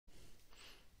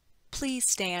Please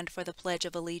stand for the Pledge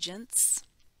of Allegiance.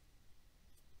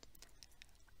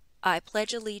 I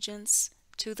pledge allegiance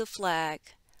to the flag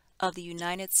of the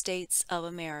United States of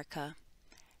America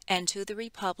and to the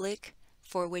republic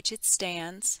for which it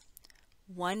stands,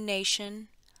 one nation,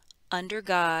 under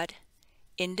God,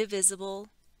 indivisible,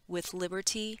 with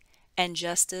liberty and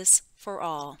justice for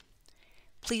all.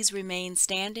 Please remain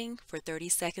standing for 30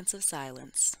 seconds of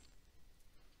silence.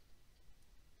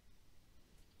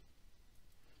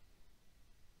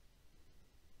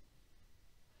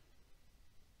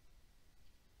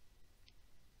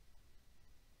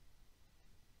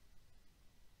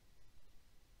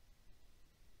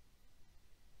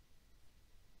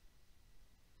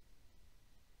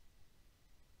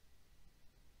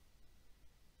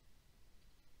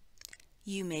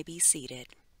 You may be seated.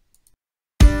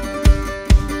 Good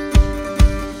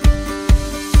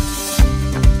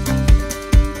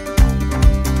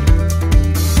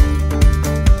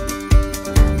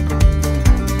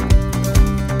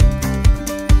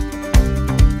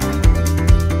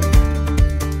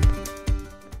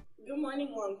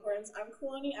morning, Longhorns. I'm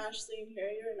Kalani Ashley, and here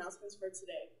are your announcements for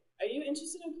today. Are you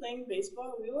interested in playing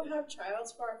baseball? We will have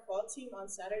tryouts for our fall team on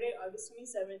Saturday, August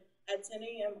 27th at 10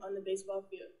 a.m. on the baseball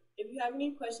field. If you have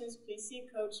any questions, please see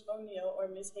Coach O'Neill or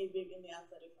Ms. Havig in the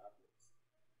athletic office.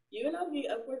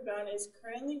 UNLV Upward Bound is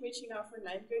currently reaching out for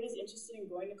 9th graders interested in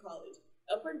going to college.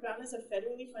 Upward Bound is a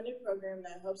federally funded program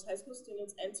that helps high school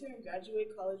students enter and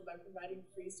graduate college by providing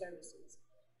free services.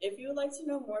 If you would like to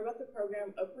know more about the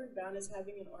program, Upward Bound is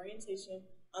having an orientation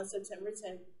on September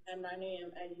 10th at 9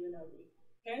 a.m. at UNLV.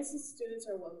 Parents and students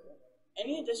are welcome.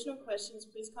 Any additional questions,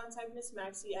 please contact Ms.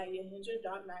 Maxey at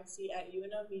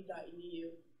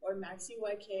yahindra.maxey@unlv.edu or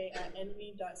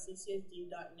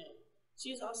maxeyk@nv.ccsd.net. She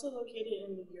is also located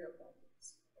in the Europe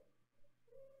office.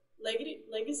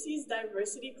 Legacy's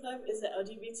Diversity Club is an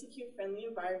LGBTQ-friendly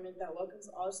environment that welcomes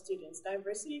all students.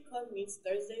 Diversity Club meets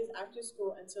Thursdays after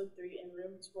school until 3 in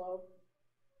room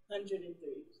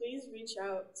 1203. Please reach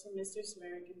out to Mr.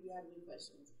 Smerrick if you have any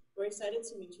questions. We're excited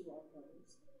to meet you all,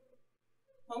 friends.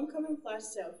 Homecoming flash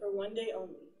sale for one day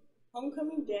only.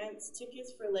 Homecoming dance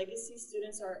tickets for Legacy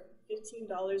students are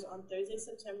 $15 on Thursday,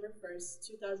 September 1st,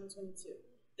 2022.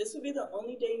 This will be the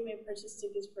only day you may purchase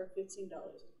tickets for $15.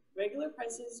 Regular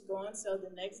prices go on sale the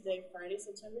next day, Friday,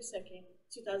 September 2nd,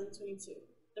 2022.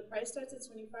 The price starts at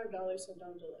 $25, so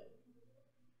don't delay.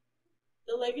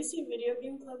 The Legacy Video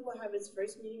Game Club will have its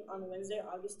first meeting on Wednesday,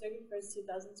 August 31st,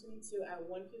 2022 at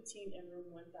 1:15 in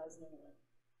room 1001.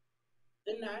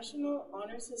 The National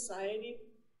Honor Society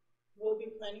will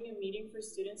be planning a meeting for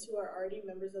students who are already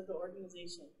members of the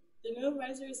organization. The new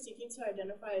advisor is seeking to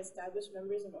identify established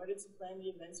members in order to plan the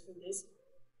events for this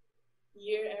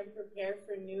year and prepare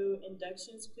for new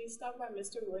inductions. Please stop by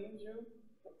Mr. Williams' room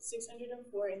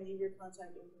 604 and leave your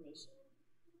contact information.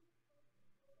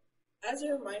 As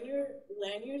a reminder,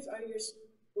 lanyards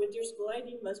with your school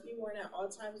ID must be worn at all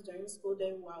times during the school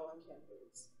day while on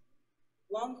campus.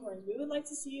 Longhorns, we would like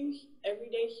to see you every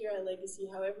day here at Legacy.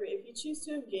 However, if you choose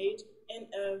to engage in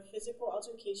a physical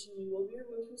altercation, you will be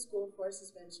removed from school for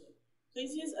suspension.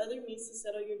 Please use other means to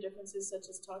settle your differences, such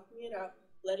as talking it out,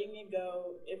 letting it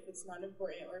go if it's not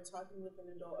important, or talking with an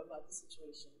adult about the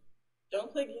situation.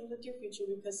 Don't play games with your future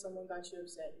because someone got you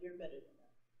upset. You're better than that.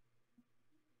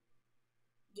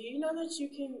 Do you know that you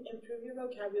can improve your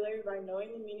vocabulary by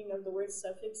knowing the meaning of the word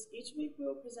suffix? Each week we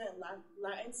will present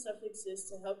Latin suffixes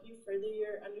to help you further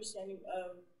your understanding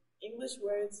of English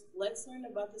words. Let's learn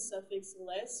about the suffix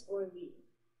less or li.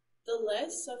 The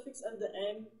less suffix at the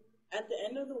end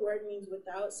of the word means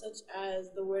without, such as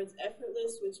the words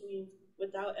effortless, which means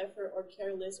without effort, or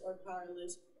careless or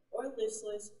powerless, or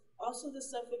listless. Also, the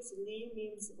suffix li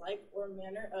means like or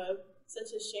manner of,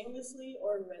 such as shamelessly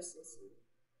or restlessly.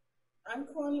 I'm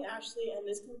Kalani Ashley, and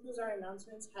this concludes our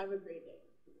announcements. Have a great day.